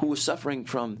those who were suffering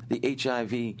from the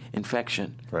HIV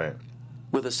infection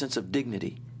with a sense of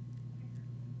dignity,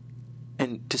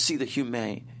 and to see the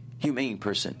humane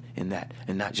person in that,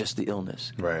 and not just the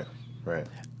illness. Right.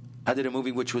 I did a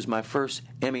movie which was my first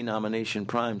Emmy nomination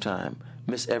primetime,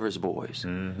 Miss Evers Boys,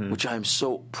 which I'm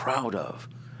so proud of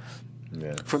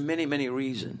for many, many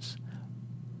reasons.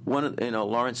 One,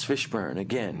 Lawrence Fishburne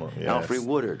again, Alfred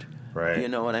Woodard, Right. You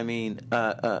know what I mean?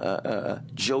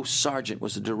 Joe Sargent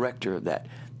was the director of that.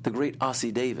 The great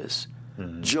Ossie Davis,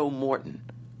 Joe Morton,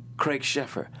 Craig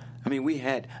Sheffer. I mean, we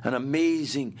had an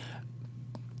amazing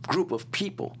group of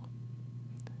people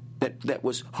that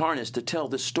was harnessed to tell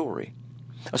this story.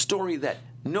 A story that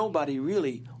nobody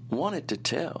really wanted to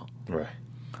tell. Right.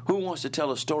 Who wants to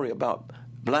tell a story about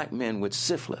black men with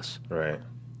syphilis? Right.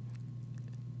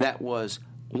 That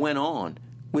went on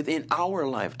within our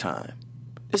lifetime.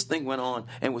 This thing went on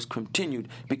and was continued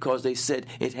because they said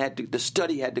the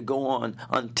study had to go on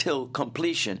until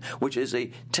completion, which is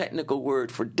a technical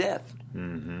word for death.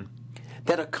 Mm-hmm.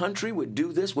 That a country would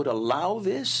do this, would allow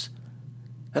this?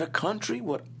 That a country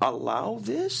would allow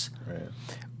this? Right.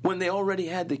 When they already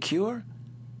had the cure?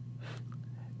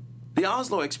 The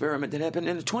Oslo experiment that happened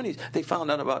in the 1920s, they found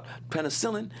out about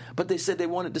penicillin, but they said they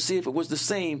wanted to see if it was the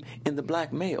same in the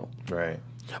black male. Right.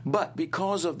 But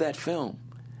because of that film,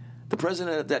 the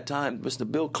president at that time, Mr.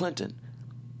 Bill Clinton,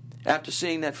 after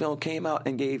seeing that film, came out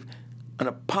and gave an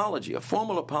apology, a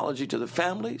formal apology to the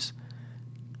families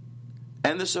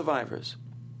and the survivors,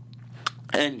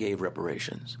 and gave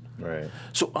reparations. Right.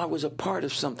 So I was a part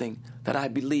of something that I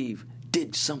believe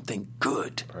did something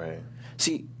good. Right.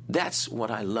 See, that's what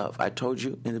I love. I told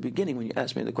you in the beginning when you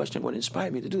asked me the question, what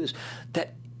inspired me to do this,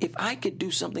 that if I could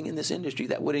do something in this industry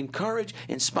that would encourage,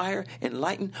 inspire,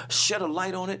 enlighten, shed a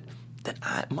light on it, then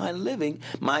my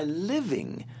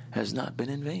living has not been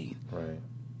in vain. Right.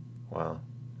 Wow.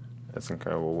 That's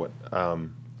incredible.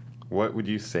 What would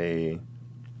you say?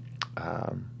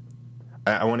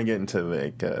 I want to get into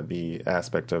the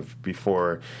aspect of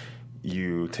before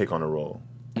you take on a role.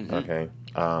 Mm-hmm. Okay.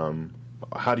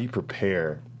 How do you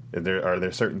prepare? Are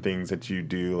there certain things that you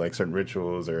do, like certain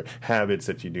rituals or habits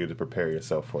that you do to prepare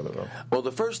yourself for the role? Well,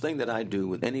 the first thing that I do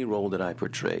with any role that I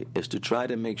portray is to try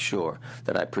to make sure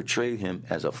that I portray him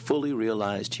as a fully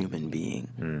realized human being.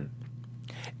 Mm.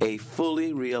 A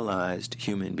fully realized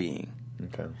human being.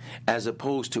 Okay. As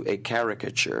opposed to a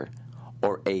caricature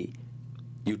or a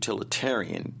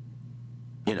utilitarian.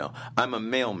 You know, I'm a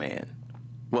mailman.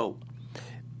 Well,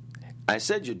 I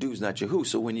said your do's, not your who.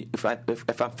 So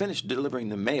if I'm finished delivering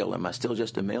the mail, am I still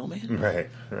just a mailman? Right.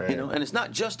 You know, and it's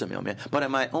not just a mailman, but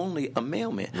am I only a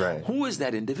mailman? Right. Who is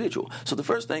that individual? So the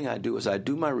first thing I do is I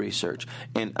do my research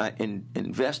and I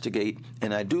investigate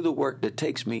and I do the work that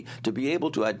takes me to be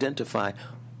able to identify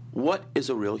what is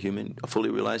a fully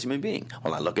realized human being.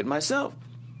 Well, I look at myself.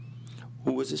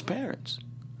 Who was his parents?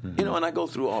 Mm-hmm. You know, and I go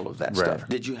through all of that stuff.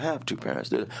 Did you have two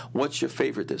parents? What's your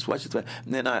favorite this? And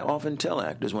then I often tell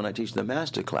actors when I teach the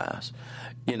master class,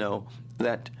 you know,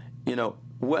 that, you know,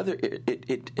 whether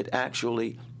it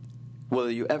actually,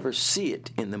 whether you ever see it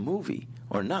in the movie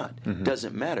or not, mm-hmm.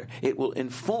 doesn't matter. It will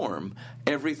inform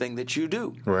everything that you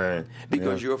do. Right.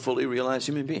 Because you're a fully realized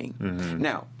human being. Mm-hmm.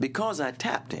 Now, because I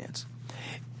tap dance,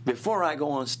 before I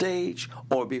go on stage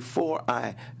or before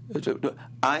I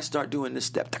start doing this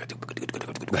step.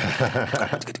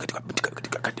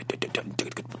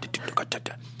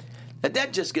 And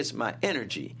that just gets my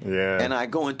energy. Yeah. And I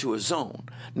go into a zone.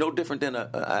 No different than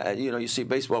you see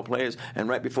baseball players, and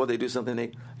right before they do something,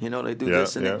 they do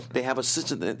this, and they have a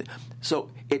system.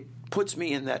 So it puts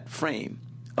me in that frame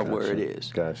of where it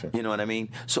is. Gotcha. You know what I mean?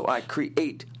 So I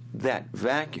create that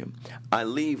vacuum. I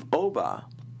leave Oba,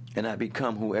 and I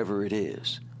become whoever it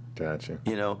is. Gotcha.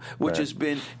 You know, which has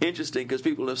been interesting because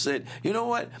people have said, you know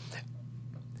what?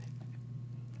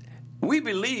 We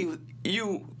believe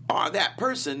you are that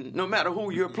person no matter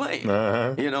who you're playing.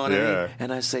 Uh-huh. You know what I mean?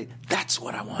 And I say, that's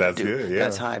what I want to do. Good, yeah.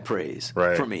 That's high praise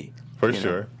for me. For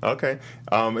sure. Know? Okay.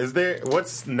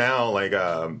 What's now, like,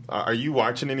 are you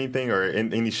watching anything or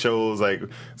any shows, like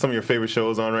some of your favorite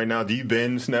shows on right now? Do you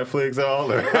binge Netflix at all?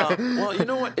 Well, you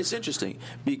know what? It's interesting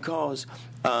because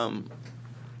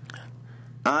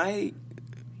I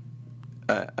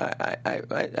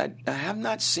have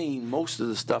not seen most of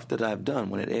the stuff that I've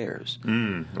done when it airs.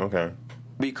 Okay.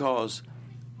 Because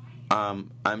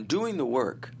I'm doing the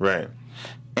work. Right.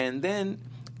 And then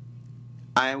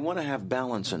I want to have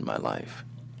balance in my life.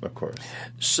 Of course.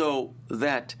 So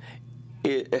that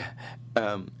if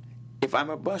I'm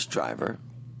a bus driver,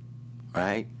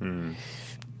 right?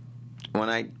 When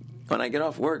I get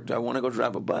off work, do I want to go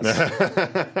drive a bus?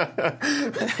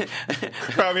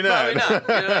 Probably not. Probably not. You know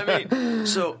what I mean?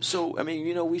 So I mean,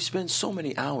 you know, we spend so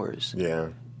many hours. Yeah.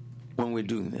 when we're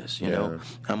doing this. You know,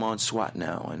 I'm on SWAT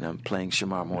now, and I'm playing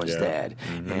Shemar Moore's dad,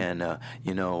 and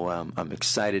I'm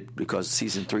excited because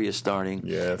season 3 is starting.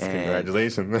 Yes,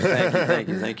 congratulations!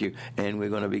 Thank you. And we're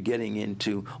going to be getting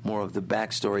into more of the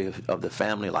backstory of the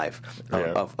family life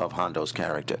of Hondo's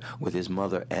character with his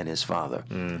mother and his father.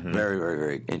 Very, very,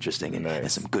 very interesting,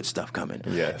 and some good stuff coming.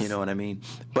 Yes, you know what I mean.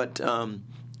 But I'm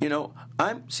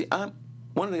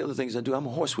one of the other things I do. I'm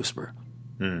a horse whisperer.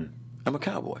 I'm a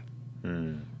cowboy.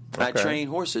 Okay. I train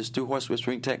horses through horse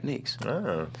whispering techniques.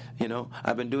 Oh. You know,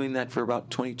 I've been doing that for about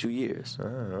 22 years. Oh,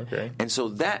 okay. And so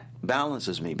that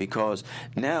balances me because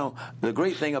now the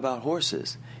great thing about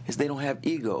horses is they don't have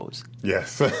egos.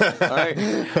 Yes. All right?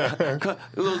 A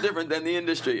little different than the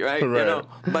industry, right? Right. You know,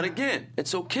 but again,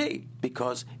 it's okay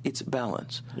because it's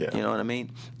balance. Yeah. You know what I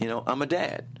mean? You know, I'm a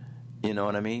dad. You know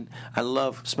what I mean? I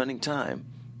love spending time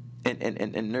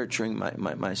and nurturing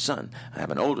my son. I have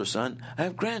an older son. I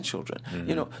have grandchildren.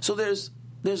 You know, so there's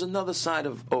another side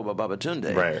of Oba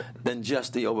Babatunde than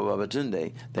just the Oba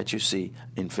Babatunde that you see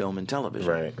in film and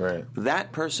television. Right.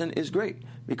 That person is great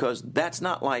because that's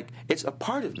not like it's a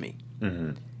part of me.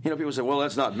 You know, people say, "Well,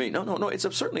 that's not me." No. It's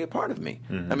certainly a part of me.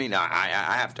 I mean,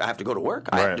 I have to go to work.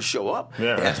 I have to show up.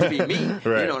 Yeah. It has to be me.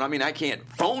 You know what I mean? I can't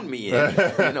phone me in.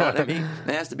 You know what I mean?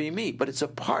 It has to be me. But it's a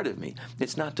part of me.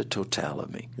 It's not the total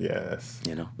of me. Yes.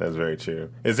 You know, that's very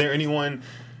true. Is there anyone?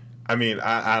 I mean,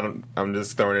 I don't. I'm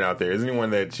just throwing it out there. Is there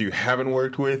anyone that you haven't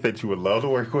worked with that you would love to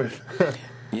work with?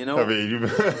 You know,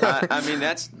 I mean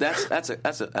that's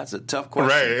a tough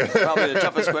question. Right. Probably the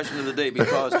toughest question of the day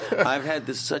because I've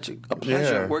had such a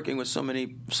pleasure working with so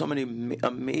many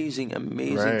amazing,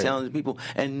 talented people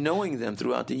and knowing them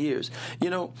throughout the years. You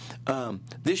know,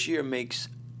 this year makes,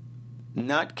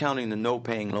 not counting the no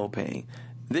paying, low paying,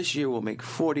 this year will make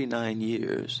 49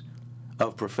 years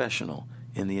of professional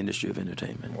in the industry of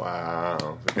entertainment.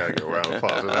 Wow. I gotta get a round of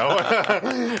applause for that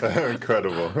one. That's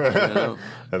incredible. You know?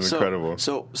 That's incredible.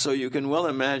 So you can well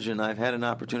imagine I've had an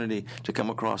opportunity to come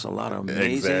across a lot of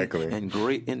amazing and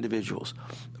great individuals.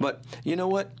 But you know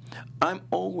what? I'm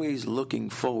always looking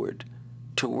forward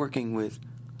to working with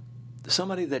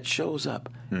somebody that shows up.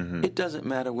 It doesn't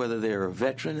matter whether they're a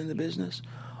veteran in the business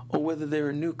or whether they're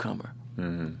a newcomer.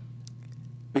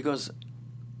 Because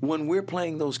when we're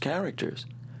playing those characters,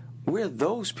 we're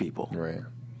those people. Right.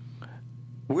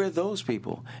 We're those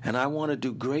people. And I want to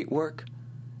do great work,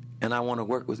 and I want to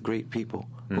work with great people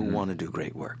who want to do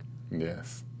great work.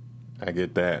 Yes. I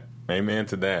get that. Amen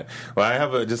to that. Well, I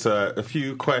have just a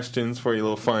few questions for you,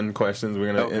 little fun questions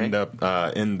we're going to end up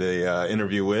in the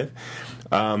interview with.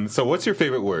 So what's your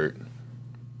favorite word?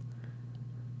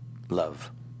 Love.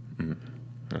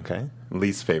 Okay.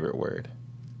 Least favorite word?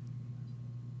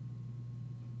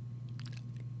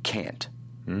 Can't.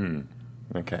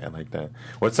 Okay, I like that.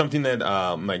 What's something that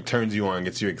like turns you on,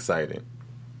 gets you excited?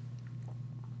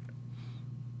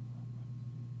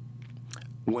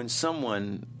 When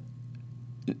someone,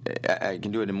 I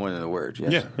can do it in more than a word.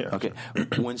 Yes? Yeah. Okay.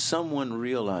 When someone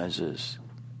realizes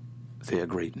their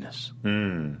greatness.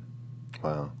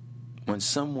 Wow. When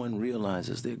someone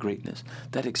realizes their greatness,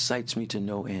 that excites me to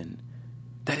no end.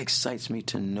 That excites me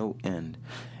to no end.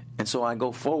 And so I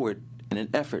go forward in an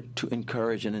effort to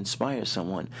encourage and inspire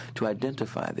someone to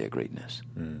identify their greatness.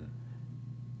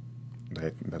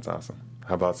 That's awesome.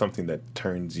 How about something that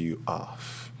turns you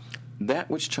off? That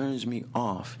which turns me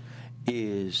off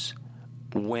is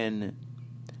when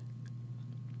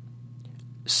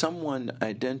someone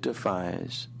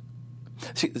identifies...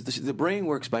 See, the brain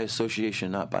works by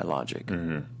association, not by logic.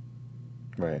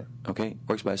 Right. Okay?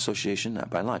 Works by association, not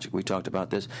by logic. We talked about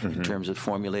this in terms of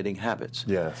formulating habits.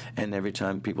 Yes. And every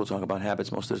time people talk about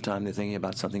habits, most of the time they're thinking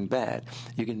about something bad.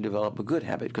 You can develop a good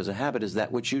habit because a habit is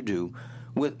that which you do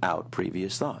without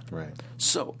previous thought. Right.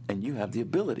 So, and you have the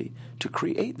ability to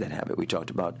create that habit. We talked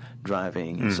about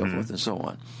driving and so forth and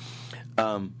so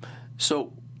on.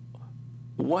 So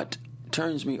what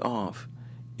turns me off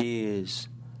is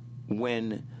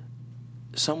when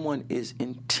someone is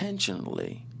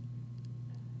intentionally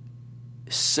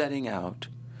setting out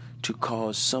to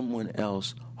cause someone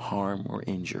else harm or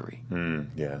injury.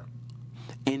 Yeah.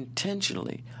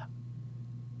 Intentionally.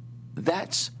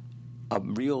 That's a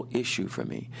real issue for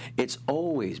me. It's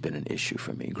always been an issue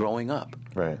for me growing up.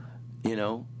 Right. You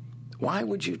know, why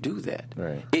would you do that?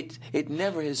 Right. It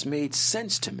never has made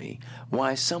sense to me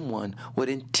why someone would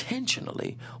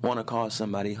intentionally want to cause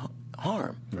somebody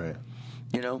harm. Right.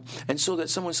 You know, and so that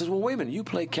someone says, well, wait a minute, you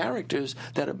play characters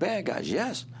that are bad guys.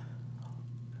 Yes.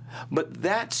 But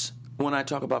that's when I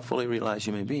talk about fully realized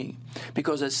human being.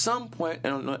 Because at some point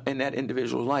in that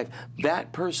individual's life,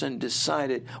 that person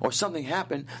decided, or something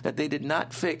happened that they did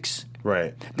not fix.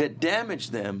 Right. That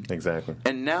damaged them. Exactly.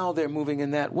 And now they're moving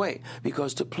in that way.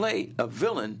 Because to play a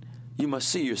villain, you must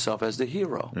see yourself as the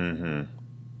hero. Mm-hmm.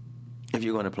 If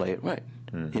you're going to play it right.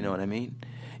 Mm-hmm. You know what I mean?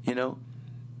 You know,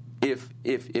 if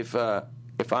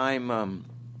I'm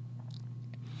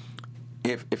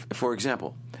if for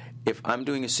example, if I'm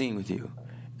doing a scene with you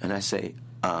and I say,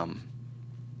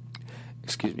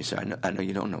 excuse me, sir, I know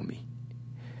you don't know me.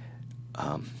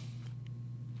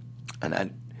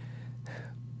 And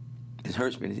it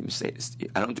hurts me to even say this to you.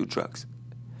 I don't do drugs.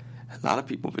 A lot of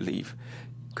people believe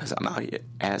because I'm out here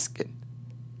asking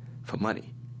for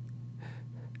money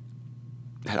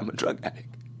that I'm a drug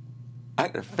addict. I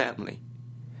got a family.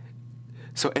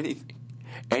 So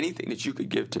anything that you could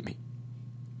give to me,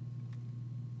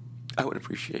 I would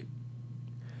appreciate.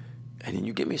 And then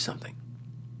you give me something.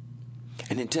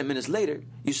 And then 10 minutes later,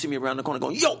 you see me around the corner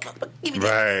going, yo, give me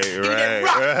that. Give me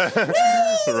that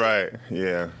rock. Right,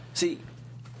 yeah. See,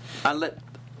 I let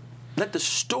the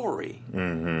story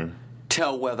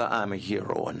tell whether I'm a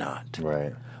hero or not.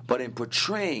 Right. But in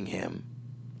portraying him,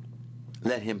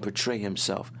 let him portray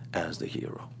himself as the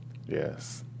hero.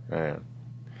 Yes, man.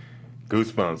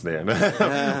 Goosebumps there.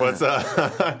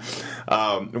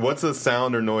 What's a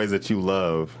sound or noise that you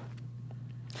love?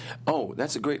 Oh,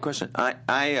 that's a great question.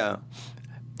 I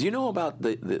do you know about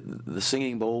the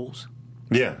singing bowls?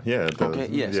 Yeah. Okay,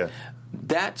 yes. Yeah.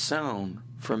 That sound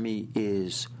for me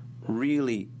is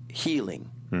really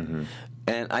healing. Mm-hmm.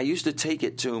 And I used to take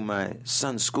it to my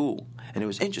son's school, and it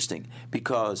was interesting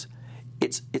because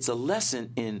it's a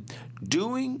lesson in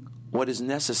doing what is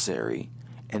necessary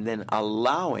and then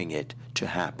allowing it to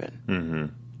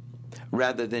happen,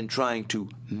 rather than trying to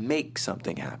make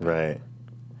something happen. Right.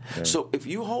 So if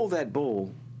you hold that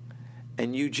bowl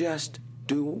and you just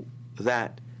do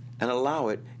that and allow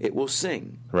it, it will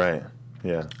sing. Right.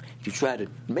 Yeah. If you try to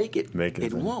make it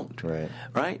won't. Right.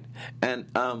 Right? And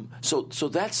so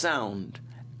that sound.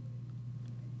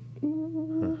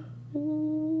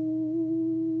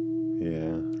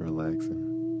 Yeah, relaxing.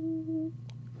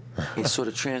 It sort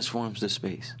of transforms the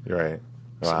space. Right.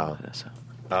 Wow.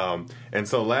 And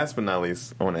so last but not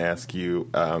least, I want to ask you,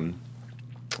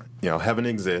 heaven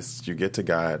exists, you get to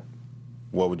God,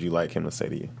 what would you like him to say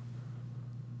to you?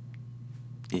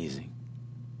 Easy.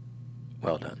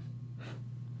 Well done.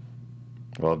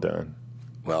 Well done.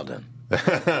 Well done.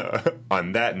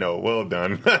 On that note, well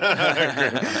done.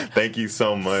 Thank you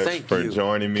so much for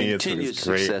joining me. Continued it's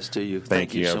great success to you.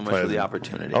 Thank you so much for the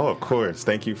opportunity. Oh, of course.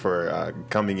 Thank you for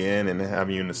coming in, and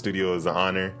having you in the studio is an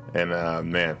honor. And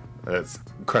man, that's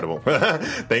incredible.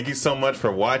 Thank you so much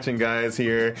for watching, guys,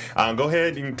 here. Go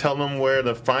ahead and tell them where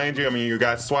to find you. I mean, you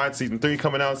got SWAT Season 3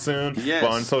 coming out soon. Yes.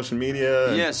 On social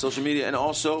media. Yes, social media. And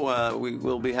also, we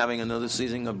will be having another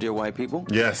season of Dear White People.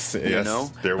 Yes, you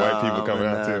know? Dear White People coming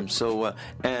out, too.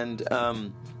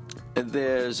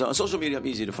 There's social media. I'm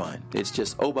easy to find. It's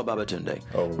just Oba Babatunde,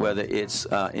 whether it's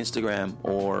Instagram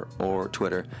or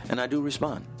Twitter, and I do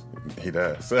respond. He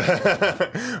does.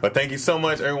 But thank you so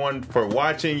much, everyone, for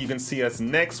watching. You can see us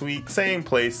next week, same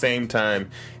place, same time,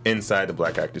 inside the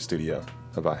Black Actor Studio.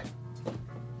 Bye-bye.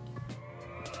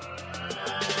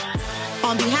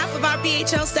 On behalf of our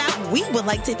BHL staff, we would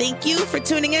like to thank you for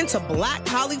tuning in to Black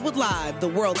Hollywood Live, the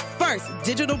world's first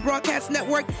digital broadcast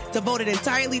network devoted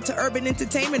entirely to urban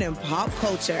entertainment and pop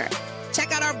culture.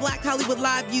 Check out our Black Hollywood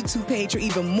Live YouTube page for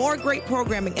even more great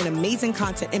programming and amazing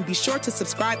content. And be sure to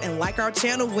subscribe and like our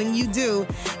channel when you do.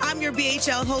 I'm your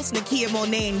BHL host, Nakia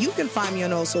Monet, and you can find me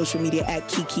on all social media at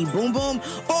Kiki Boom Boom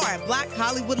or at Black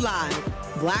Hollywood Live.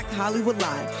 Black Hollywood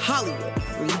Live, Hollywood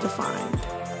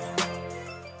redefined.